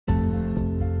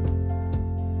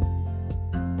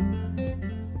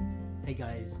Hey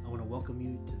guys, I want to welcome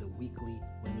you to the weekly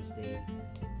Wednesday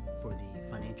for the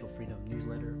Financial Freedom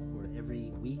newsletter, where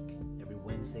every week, every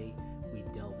Wednesday, we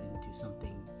delve into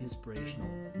something inspirational,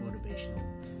 motivational,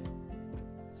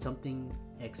 something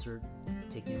excerpt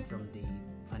taken from the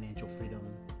Financial Freedom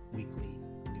weekly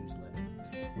newsletter.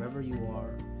 Wherever you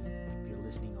are, if you're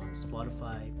listening on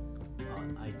Spotify,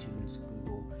 on iTunes,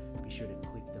 Google, be sure to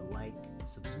click the like,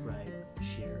 subscribe,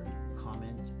 share,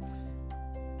 comment.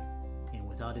 And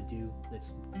without ado,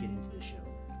 let's get into the show.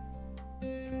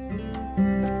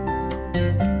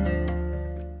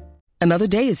 Another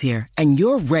day is here, and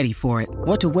you're ready for it.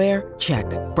 What to wear? Check.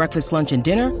 Breakfast, lunch, and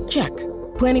dinner? Check.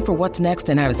 Planning for what's next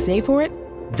and how to save for it?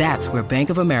 That's where Bank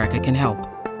of America can help.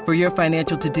 For your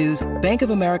financial to-dos, Bank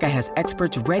of America has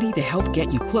experts ready to help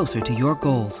get you closer to your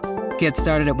goals. Get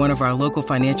started at one of our local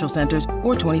financial centers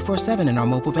or 24/7 in our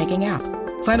mobile banking app.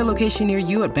 Find a location near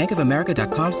you at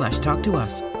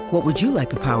bankofamerica.com/talktous. What would you like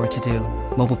the power to do?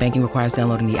 Mobile banking requires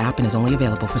downloading the app and is only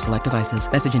available for select devices.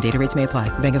 Message and data rates may apply.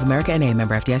 Bank of America N.A.,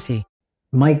 member FDIC.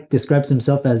 Mike describes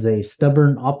himself as a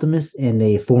stubborn optimist and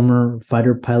a former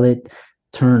fighter pilot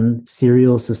turned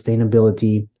serial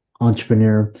sustainability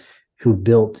entrepreneur who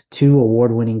built 2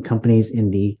 award-winning companies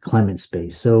in the climate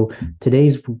space. So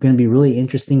today's going to be really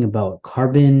interesting about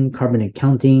carbon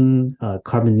accounting,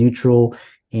 carbon neutral,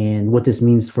 and what this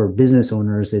means for business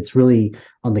owners. It's really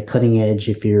on the cutting edge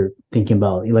if you're thinking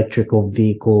about electrical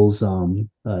vehicles,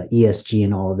 ESG,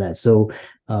 and all of that. So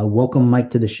welcome, Mike,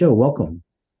 to the show. Welcome.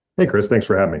 Hey, Chris. Thanks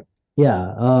for having me.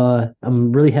 Yeah,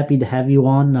 I'm really happy to have you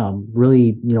on.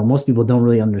 Really, most people don't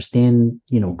really understand,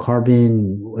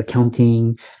 carbon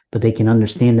accounting, but they can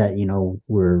understand that,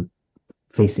 we're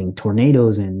facing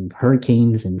tornadoes and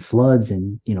hurricanes and floods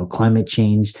and, climate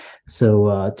change.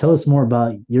 So tell us more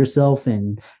about yourself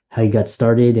and how you got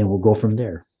started, and we'll go from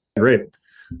there. Great.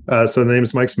 So the name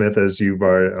is Mike Smith, as you've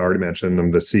already mentioned.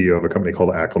 I'm the CEO of a company called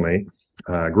Aclymate.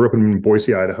 I grew up in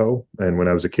Boise, Idaho, and when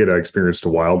I was a kid, I experienced a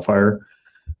wildfire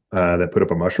that put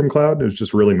up a mushroom cloud. It was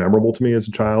just really memorable to me as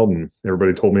a child, and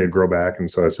everybody told me it'd grow back,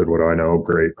 and so I said, what do I know?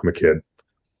 Great, I'm a kid.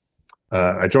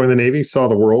 I joined the Navy, saw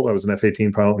the world. I was an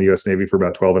F-18 pilot in the U.S. Navy for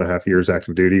about 12 and a half years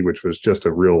active duty, which was just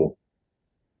a real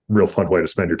fun way to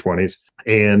spend your 20s.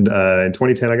 And in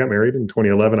 2010, I got married. In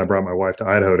 2011, I brought my wife to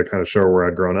Idaho to kind of show her where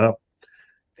I'd grown up.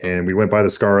 And we went by the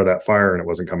scar of that fire, and it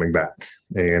wasn't coming back.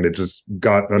 And it just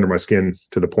got under my skin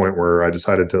to the point where I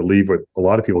decided to leave what a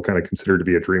lot of people kind of consider to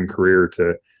be a dream career,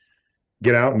 to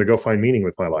get out and to go find meaning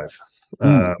with my life.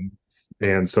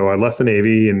 And so I left the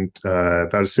Navy and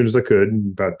about as soon as I could,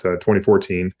 about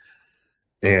 2014.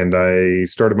 And I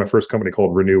started my first company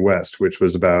called Renew West, which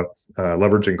was about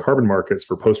leveraging carbon markets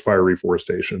for post-fire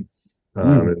reforestation. It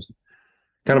was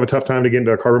kind of a tough time to get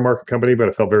into a carbon market company, but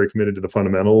I felt very committed to the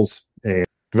fundamentals and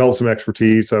developed some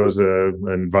expertise. I was an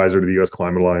advisor to the U.S.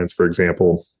 Climate Alliance, for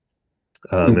example.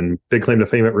 And big claim to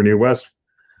fame at Renew West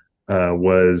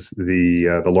was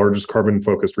the largest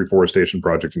carbon-focused reforestation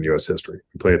project in U.S. history.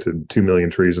 We planted 2 million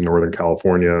trees in Northern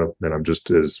California, and I'm just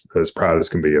as proud as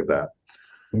can be of that.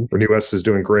 Renew West is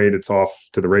doing great. It's off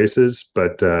to the races,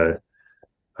 but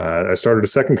I started a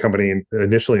second company,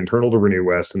 initially internal to Renew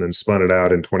West, and then spun it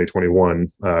out in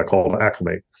 2021 called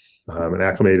Aclymate. And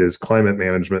Aclymate is climate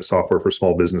management software for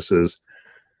small businesses.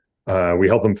 We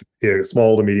help them,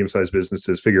 small to medium-sized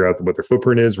businesses, figure out what their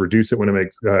footprint is, reduce it when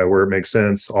where it makes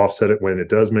sense, offset it when it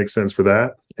does make sense for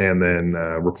that, and then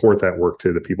report that work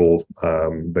to the people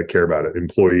that care about it: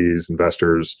 employees,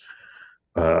 investors,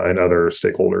 and other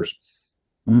stakeholders.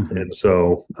 And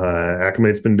so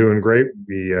Acclimate's been doing great.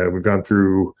 We've gone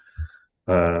through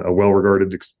a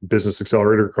well-regarded business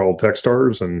accelerator called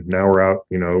Techstars, and now we're out,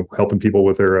 helping people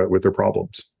with their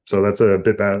problems. So that's a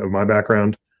bit of my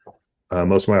background.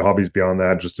 Most of my hobbies beyond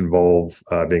that just involve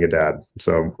being a dad.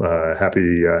 So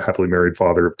happily married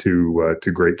father of two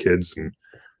great kids, and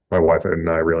my wife and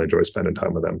I really enjoy spending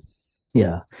time with them.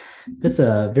 Yeah, that's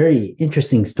a very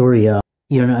interesting story. I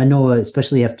know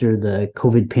especially after the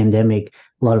COVID pandemic,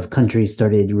 a lot of countries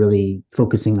started really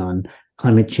focusing on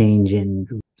climate change. And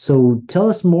so tell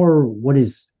us more,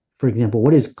 for example,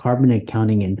 what is carbon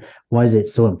accounting and why is it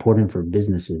so important for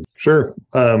businesses? Sure.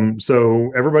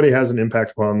 So everybody has an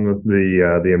impact upon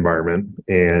the environment,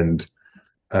 and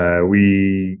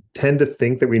we tend to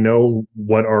think that we know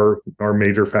what our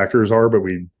major factors are, but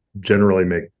we generally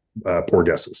make poor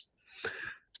guesses.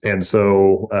 And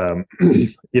so, I'm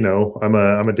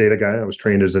a data guy. I was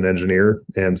trained as an engineer,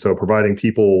 and so providing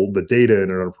people the data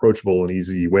in an approachable and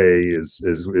easy way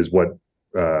is what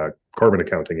carbon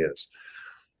accounting is.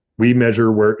 We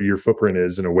measure where your footprint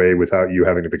is in a way without you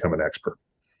having to become an expert.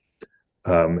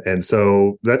 And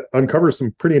so that uncovers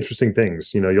some pretty interesting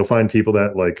things. You'll find people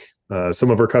that like some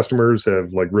of our customers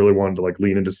have like really wanted to like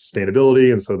lean into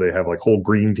sustainability, and so they have like whole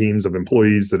green teams of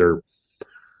employees that are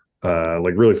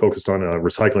like really focused on a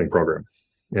recycling program,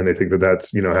 and they think that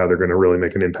that's how they're going to really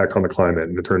make an impact on the climate.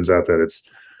 And it turns out that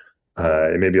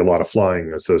it may be a lot of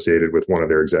flying associated with one of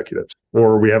their executives.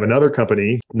 Or we have another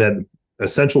company that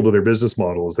essential to their business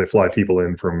model is they fly people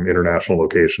in from international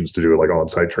locations to do like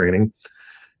on-site training.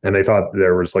 And they thought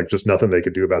there was like just nothing they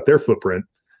could do about their footprint.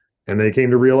 And they came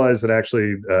to realize that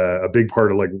actually a big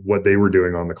part of like what they were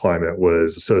doing on the climate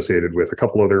was associated with a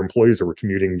couple of their employees that were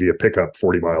commuting via pickup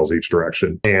 40 miles each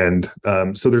direction. And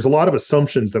so there's a lot of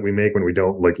assumptions that we make when we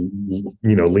don't like,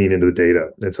 lean into the data.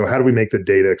 And so how do we make the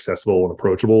data accessible and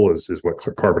approachable is what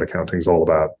carbon accounting is all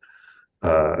about,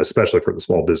 especially for the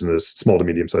small to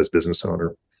medium-sized business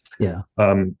owner. Yeah.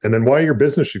 And then why your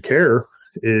business should care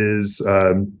is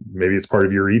maybe it's part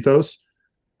of your ethos.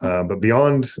 But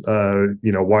beyond,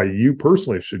 why you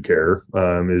personally should care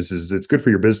is it's good for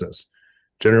your business.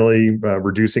 Generally,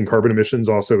 reducing carbon emissions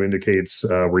also indicates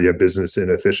where you have business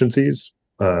inefficiencies.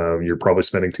 You're probably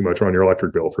spending too much on your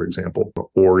electric bill, for example,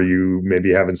 or you may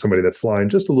be having somebody that's flying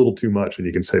just a little too much, and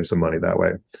you can save some money that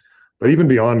way. But even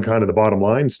beyond kind of the bottom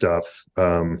line stuff,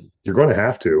 you're going to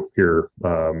have to here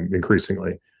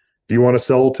increasingly. If you want to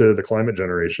sell to the climate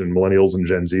generation, millennials and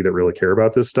Gen Z that really care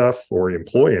about this stuff, or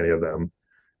employ any of them,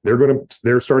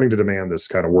 they're starting to demand this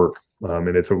kind of work.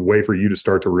 And it's a way for you to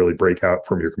start to really break out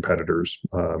from your competitors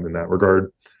in that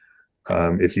regard.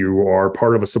 If you are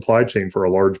part of a supply chain for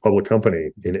a large public company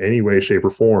in any way, shape, or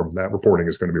form, that reporting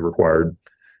is going to be required.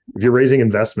 If you're raising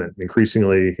investment,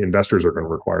 increasingly investors are going to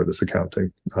require this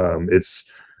accounting.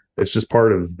 It's just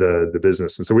part of the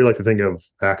business. And so we like to think of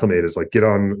Aclymate as like get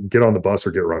on the bus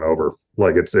or get run over.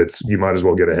 Like it's you might as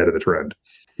well get ahead of the trend.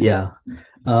 Yeah.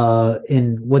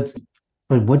 And what's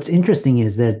interesting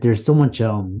is that there's so much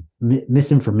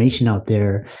misinformation out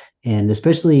there, and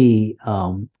especially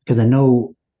because I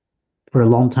know for a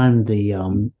long time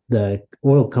the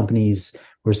oil companies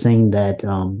were saying that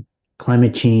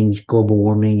climate change, global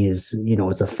warming is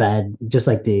it's a fad, just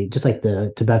like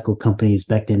the tobacco companies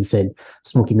back then said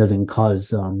smoking doesn't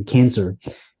cause cancer,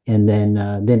 and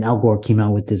then Al Gore came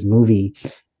out with this movie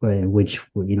which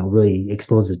really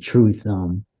exposed the truth.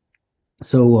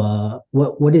 So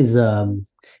what is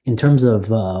in terms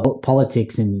of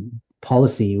politics and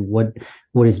policy, what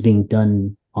is being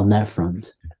done on that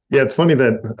front? Yeah, it's funny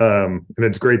that, and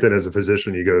it's great that as a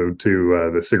physician, you go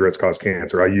to the cigarettes cause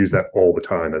cancer. I use that all the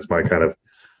time as my kind of,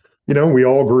 we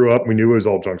all grew up, we knew it was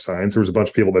all junk science. There was a bunch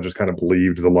of people that just kind of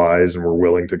believed the lies and were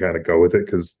willing to kind of go with it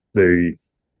because they,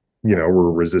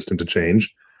 were resistant to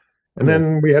change. And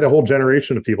then we had a whole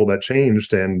generation of people that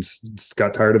changed and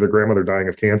got tired of their grandmother dying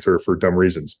of cancer for dumb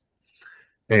reasons.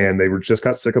 And they just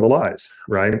got sick of the lies,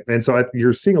 right? And so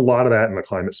you're seeing a lot of that in the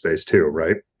climate space too,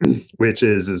 right? Which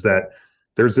is that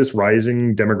there's this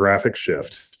rising demographic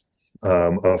shift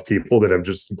of people that have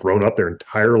just grown up their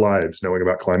entire lives knowing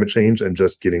about climate change and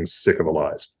just getting sick of the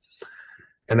lies.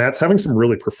 And that's having some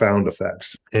really profound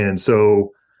effects. And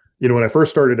so, when I first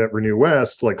started at Renew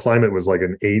West, like climate was like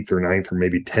an 8th or 9th or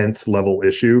maybe 10th level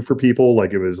issue for people.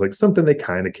 Like it was like something they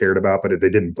kind of cared about, but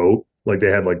they didn't vote. Like they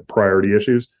had like priority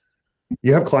issues.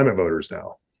 You have climate voters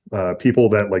now. People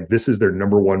that like this is their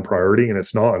number one priority, and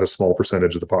it's not a small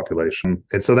percentage of the population.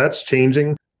 And so that's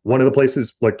changing. One of the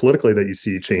places like politically that you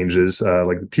see changes,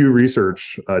 like Pew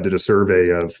Research did a survey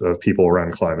of people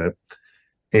around climate.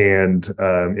 And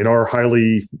in our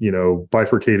highly,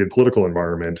 bifurcated political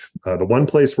environment, the one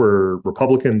place where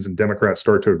Republicans and Democrats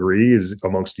start to agree is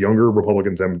amongst younger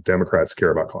Republicans and Democrats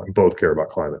both care about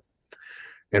climate.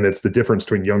 And it's the difference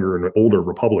between younger and older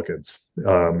Republicans.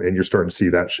 And you're starting to see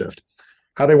that shift.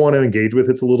 How they want to engage with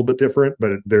it's a little bit different,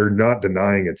 but they're not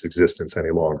denying its existence any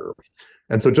longer.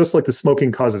 And so just like the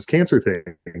smoking causes cancer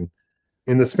thing,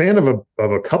 in the span of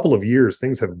a couple of years,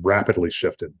 things have rapidly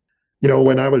shifted.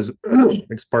 When I was,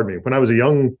 when I was a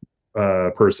young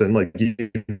person, like,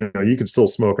 you could still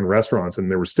smoke in restaurants,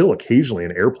 and there was still occasionally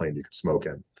an airplane you could smoke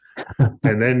in.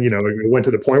 And then, it went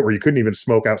to the point where you couldn't even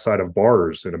smoke outside of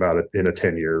bars in a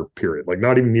 10-year period, like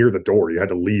not even near the door. You had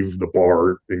to leave the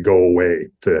bar and go away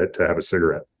to have a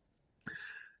cigarette.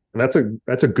 And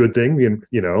that's a good thing,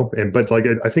 but like,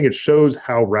 I think it shows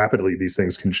how rapidly these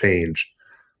things can change.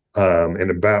 And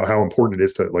about how important it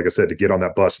is to, like I said, to get on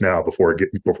that bus now before you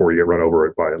get run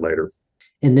over by it later.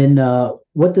 And then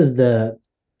what does the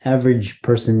average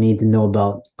person need to know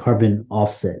about carbon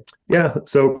offset? Yeah,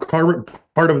 so part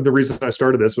of the reason I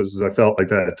started this was I felt like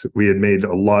that we had made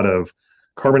a lot of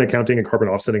carbon accounting and carbon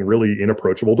offsetting really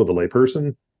inapproachable to the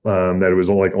layperson. That it was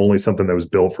only something that was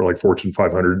built for like Fortune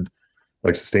 500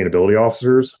 like sustainability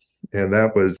officers, and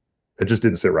it just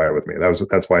didn't sit right with me.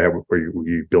 That's why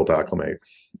we built Aclymate.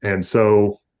 And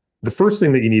so the first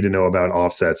thing that you need to know about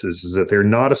offsets is that they're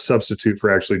not a substitute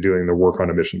for actually doing the work on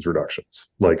emissions reductions.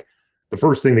 Like the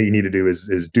first thing that you need to do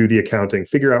is do the accounting,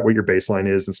 figure out what your baseline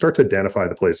is, and start to identify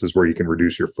the places where you can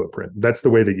reduce your footprint. That's the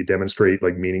way that you demonstrate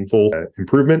like meaningful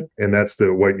improvement, and that's the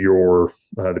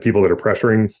people that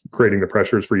are creating the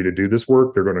pressures for you to do this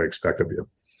work, they're going to expect of you.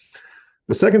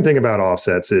 The second thing about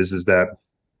offsets is that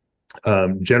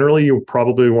generally, you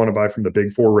probably want to buy from the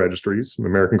big four registries: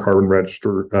 American Carbon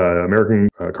Registry,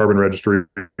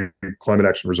 Climate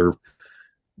Action Reserve,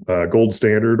 Gold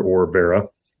Standard, or Verra,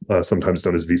 sometimes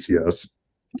known as VCS.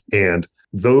 And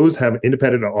those have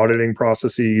independent auditing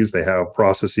processes. They have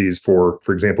processes for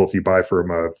example, if you buy from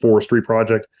a forestry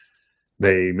project,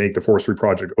 they make the forestry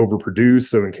project overproduce.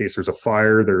 So in case there's a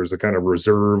fire, there's a kind of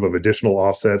reserve of additional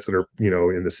offsets that are,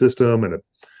 in the system. And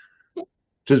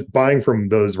just buying from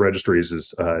those registries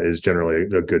is generally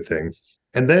a good thing.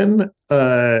 And then,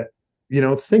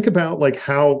 think about like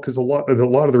how, because a lot of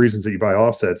the reasons that you buy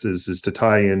offsets is to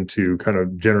tie into kind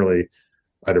of generally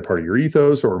either part of your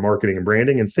ethos or marketing and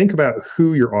branding, and think about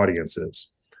who your audience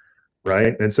is,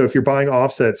 right? And so if you're buying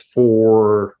offsets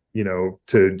for,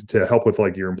 to help with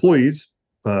like your employees,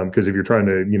 because if you're trying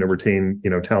to, retain,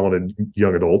 talented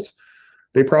young adults,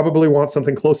 they probably want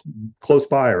something close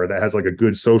by, or that has like a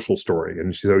good social story.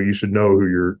 And so you should know who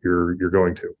you're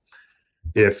going to.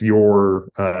 If you're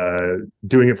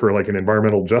doing it for like an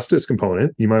environmental justice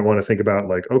component, you might want to think about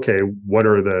like, okay, what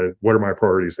are my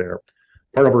priorities there?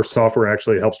 Part of our software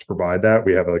actually helps to provide that.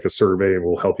 We have like a survey, and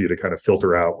we'll help you to kind of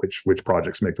filter out which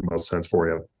projects make the most sense for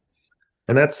you.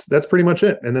 And that's pretty much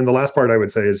it. And then the last part I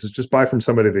would say is just buy from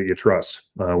somebody that you trust.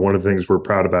 One of the things we're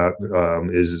proud about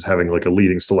is having like a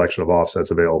leading selection of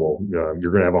offsets available.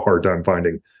 You're going to have a hard time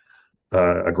finding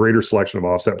a greater selection of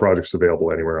offset projects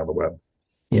available anywhere on the web.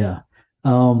 Yeah.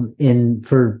 And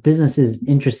for businesses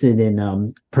interested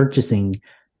in purchasing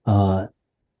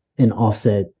an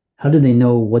offset, how do they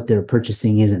know what they're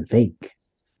purchasing isn't fake?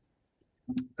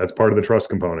 That's part of the trust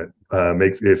component.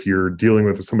 If you're dealing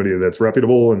with somebody that's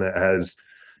reputable and that has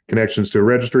connections to a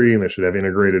registry and that should have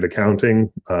integrated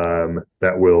accounting,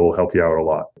 that will help you out a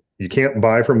lot. You can't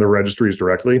buy from the registries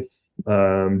directly,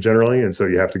 generally, and so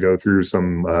you have to go through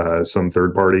some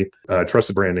third party.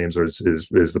 Trusted brand names is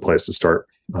the place to start.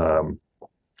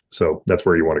 So that's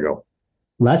where you want to go.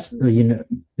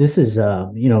 This is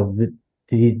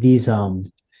these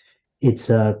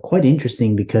it's quite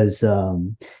interesting because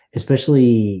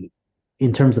especially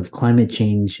in terms of climate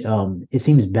change, it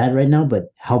seems bad right now,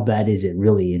 but how bad is it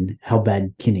really, and how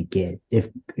bad can it get if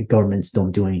governments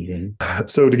don't do anything?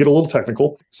 So to get a little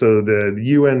technical, so the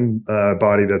UN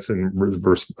body that's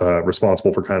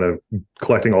responsible for kind of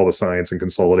collecting all the science and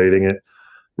consolidating it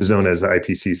is known as the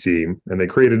IPCC, and they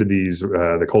created these,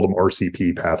 they called them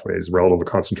RCP pathways, relative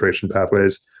concentration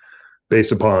pathways,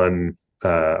 based upon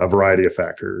a variety of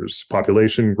factors: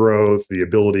 population growth, the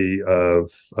ability of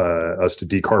us to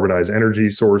decarbonize energy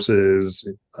sources,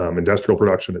 industrial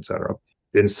production, et cetera.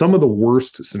 In some of the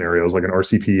worst scenarios, like an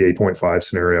RCP 8.5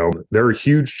 scenario, there are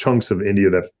huge chunks of India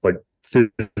that like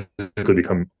physically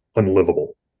become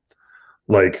unlivable.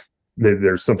 Like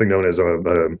there's something known as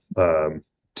a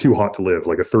too hot to live,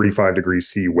 like a 35 degrees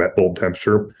C wet bulb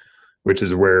temperature, which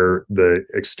is where the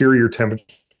exterior temperature,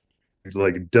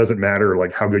 like, it doesn't matter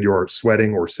like how good you are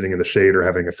sweating or sitting in the shade or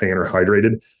having a fan or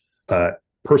hydrated.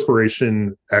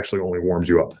 Perspiration actually only warms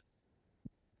you up.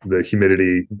 The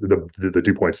humidity, the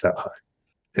dew point's that high.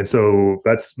 And so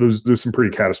there's some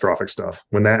pretty catastrophic stuff.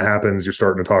 When that happens, you're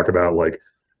starting to talk about like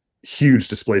huge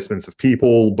displacements of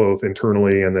people, both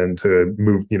internally and then to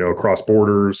move, across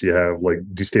borders. You have like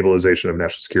destabilization of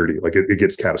national security. Like it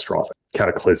gets catastrophic,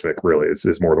 cataclysmic, really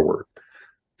is more the word.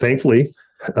 Thankfully,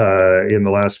 in the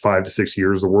last 5 to 6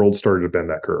 years, the world started to bend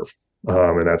that curve.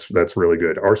 And that's really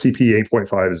good. RCP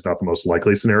 8.5 is not the most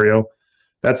likely scenario.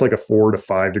 That's like a 4 to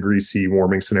 5 degrees C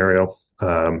warming scenario.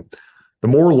 The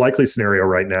more likely scenario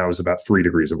right now is about 3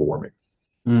 degrees of warming.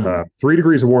 3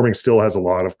 degrees of warming still has a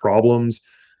lot of problems.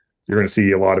 You're going to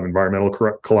see a lot of environmental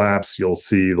collapse. You'll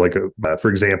see like,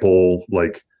 for example,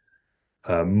 like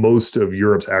most of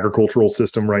Europe's agricultural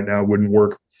system right now wouldn't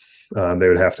work. They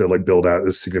would have to like build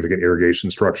out significant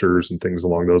irrigation structures and things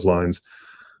along those lines.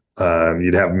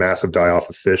 You'd have massive die-off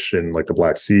of fish in like the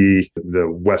Black Sea. The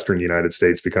Western United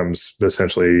States becomes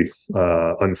essentially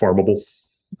unfarmable.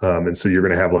 And so you're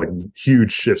going to have like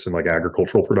huge shifts in like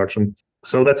agricultural production.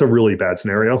 So that's a really bad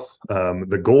scenario.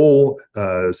 The goal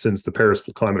since the Paris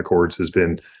Climate Accords has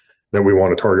been that we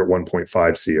want to target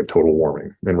 1.5 C of total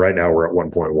warming. And right now we're at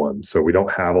 1.1. So we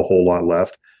don't have a whole lot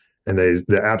left. And they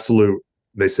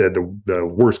said the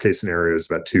worst case scenario is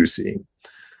about 2 C.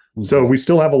 Mm-hmm. So we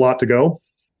still have a lot to go.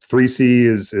 3 C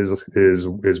is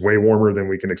way warmer than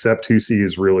we can accept. 2 C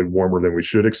is really warmer than we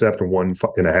should accept. And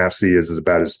 1.5 C is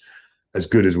about as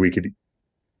good as we could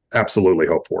absolutely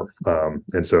hope for.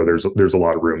 And so there's a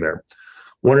lot of room there.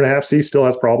 1.5 C still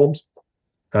has problems.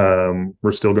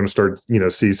 We're still going to start,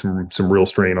 see some real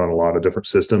strain on a lot of different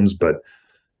systems, but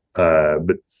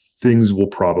things will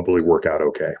probably work out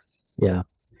okay. Yeah.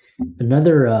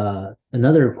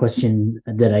 Another question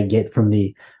that I get from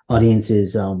the audience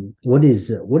is, what is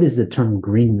the term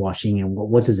greenwashing, and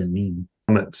what does it mean?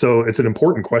 So it's an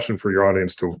important question for your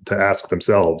audience to ask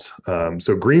themselves.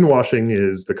 So greenwashing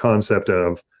is the concept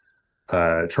of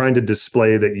trying to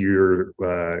display that you're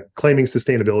claiming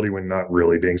sustainability when not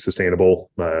really being sustainable.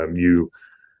 You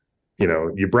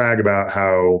brag about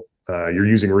how you're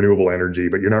using renewable energy,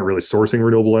 but you're not really sourcing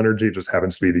renewable energy. It just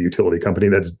happens to be the utility company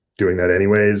that's doing that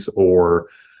anyways. Or,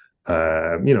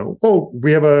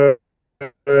 we have a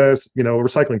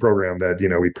recycling program that,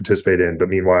 we participate in, but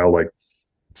meanwhile, like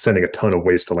sending a ton of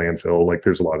waste to landfill, like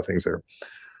there's a lot of things there.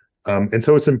 And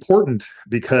so it's important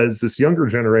because this younger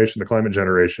generation, the climate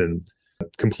generation,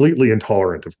 completely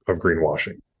intolerant of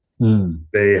greenwashing.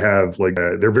 They have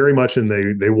they're very much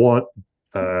they want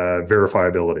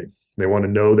verifiability. They want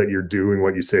to know that you're doing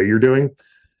what you say you're doing.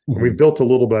 Mm-hmm. And we've built a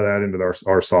little bit of that into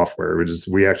our software, which is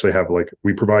we actually have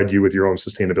we provide you with your own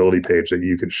sustainability page that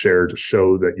you can share to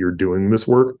show that you're doing this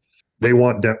work. They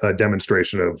want a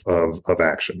demonstration of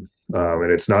action.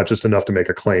 And it's not just enough to make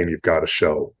a claim, you've got to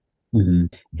show. Mm-hmm.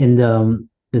 And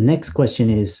the next question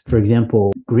is, for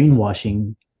example,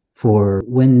 greenwashing.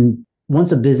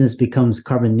 Once a business becomes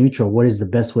carbon neutral, what is the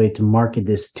best way to market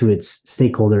this to its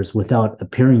stakeholders without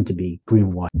appearing to be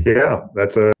greenwashing? Yeah,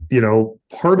 that's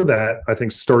part of that, I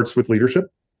think, starts with leadership,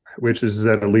 which is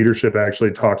that a leadership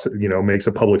actually makes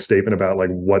a public statement about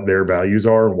what their values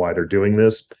are and why they're doing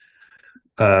this.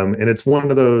 And it's one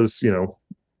of those,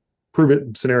 prove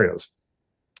it scenarios.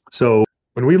 So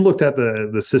when we looked at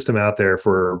the system out there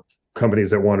for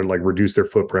companies that wanted to reduce their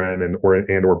footprint and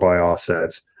or buy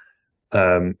offsets,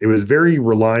 it was very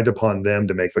reliant upon them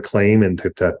to make the claim and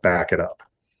to back it up.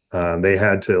 They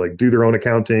had to do their own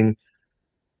accounting.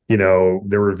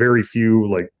 There were very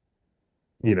few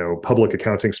public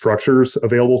accounting structures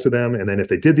available to them. And then if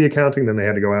they did the accounting, then they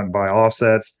had to go out and buy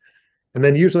offsets. And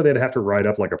then usually they'd have to write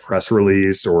up a press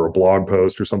release or a blog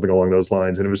post or something along those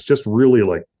lines. And it was just really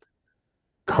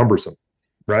cumbersome.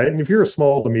 Right. And if you're a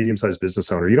small to medium sized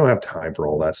business owner, you don't have time for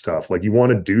all that stuff. You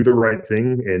want to do the right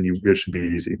thing and it should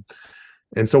be easy.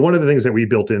 And so one of the things that we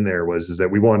built in there is that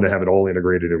we wanted to have it all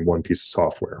integrated in one piece of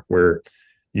software where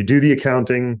you do the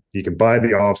accounting, you can buy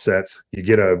the offsets, you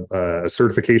get a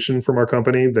certification from our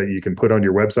company that you can put on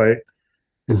your website.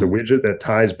 It's a widget that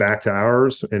ties back to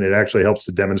ours, and it actually helps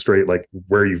to demonstrate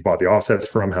where you've bought the offsets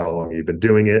from, how long you've been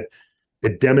doing it.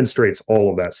 It demonstrates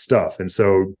all of that stuff. And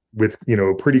so with,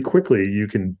 pretty quickly, you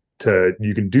can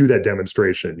do that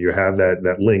demonstration. You have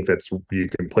that link you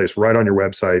can place right on your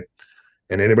website.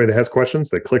 And anybody that has questions,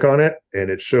 they click on it and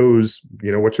it shows,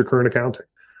 what's your current accounting.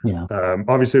 Yeah.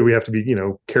 Obviously we have to be,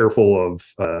 careful of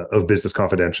business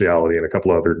confidentiality and a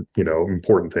couple other,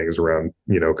 important things around,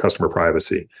 customer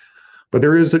privacy. But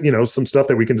there is, some stuff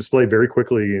that we can display very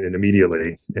quickly and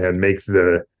immediately and make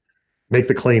the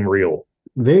claim real.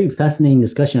 Very fascinating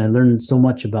discussion. I learned so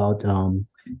much about,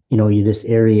 this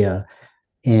area,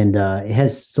 and it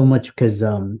has so much because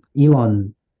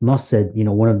Elon Musk said,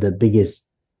 one of the biggest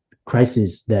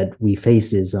crises that we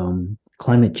face is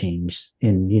climate change,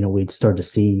 and we'd start to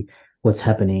see what's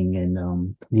happening, and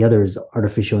the other is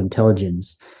artificial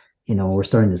intelligence. We're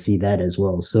starting to see that as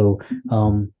well. So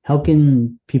how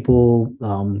can people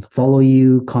follow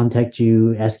you, contact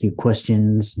you, ask you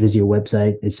questions, visit your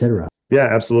website, etc.? Yeah,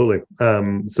 absolutely.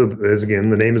 So as again,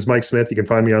 the name is Mike Smith. You can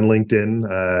find me on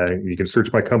LinkedIn. You can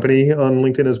search my company on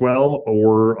LinkedIn as well,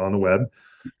 or on the web.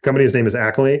 Company's name is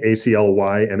Aclymate,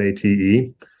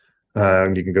 ACLYMATE.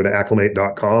 You can go to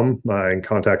aclymate.com and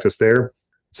contact us there.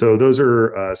 So those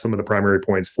are some of the primary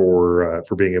points for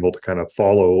being able to kind of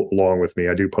follow along with me.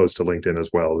 I do post to LinkedIn as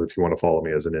well if you want to follow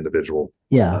me as an individual.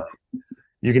 Yeah.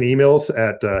 You can email us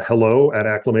at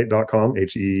hello@aclymate.com,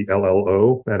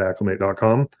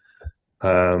 HELLO@aclymate.com.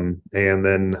 And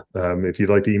then if you'd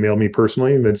like to email me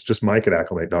personally, it's just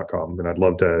Mike@aclymate.com. And I'd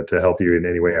love to help you in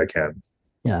any way I can.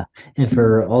 Yeah. And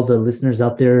for all the listeners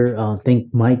out there,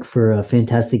 thank Mike for a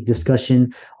fantastic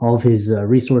discussion. All of his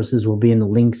resources will be in the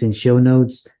links and show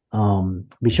notes.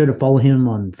 Be sure to follow him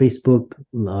on Facebook,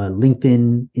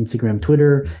 LinkedIn, Instagram,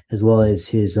 Twitter, as well as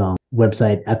his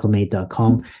website,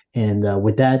 acclimate.com. And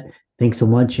with that, thanks so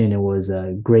much. And it was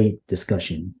a great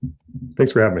discussion.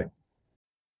 Thanks for having me.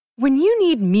 When you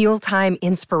need mealtime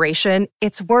inspiration,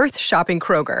 it's worth shopping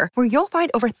Kroger, where you'll find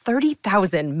over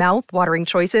 30,000 mouth-watering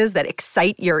choices that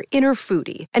excite your inner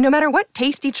foodie. And no matter what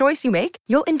tasty choice you make,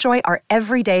 you'll enjoy our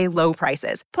everyday low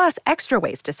prices, plus extra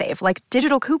ways to save, like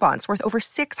digital coupons worth over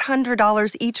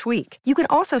 $600 each week. You can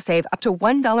also save up to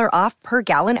 $1 off per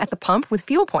gallon at the pump with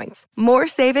fuel points. More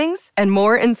savings and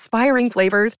more inspiring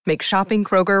flavors make shopping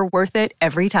Kroger worth it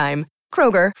every time.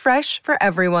 Kroger, fresh for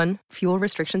everyone. Fuel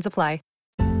restrictions apply.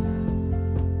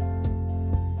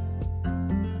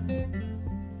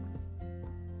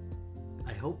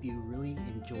 I hope you really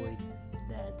enjoyed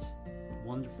that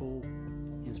wonderful,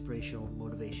 inspirational,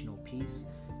 motivational piece.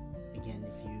 Again,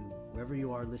 wherever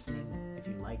you are listening, if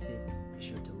you liked it, be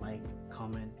sure to like,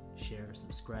 comment, share,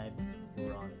 subscribe.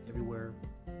 We're on everywhere: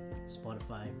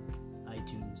 Spotify,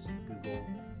 iTunes, Google,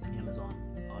 Amazon,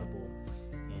 Audible.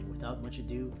 And without much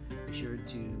ado, be sure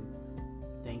to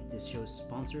thank this show's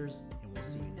sponsors, and we'll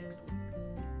see you next week.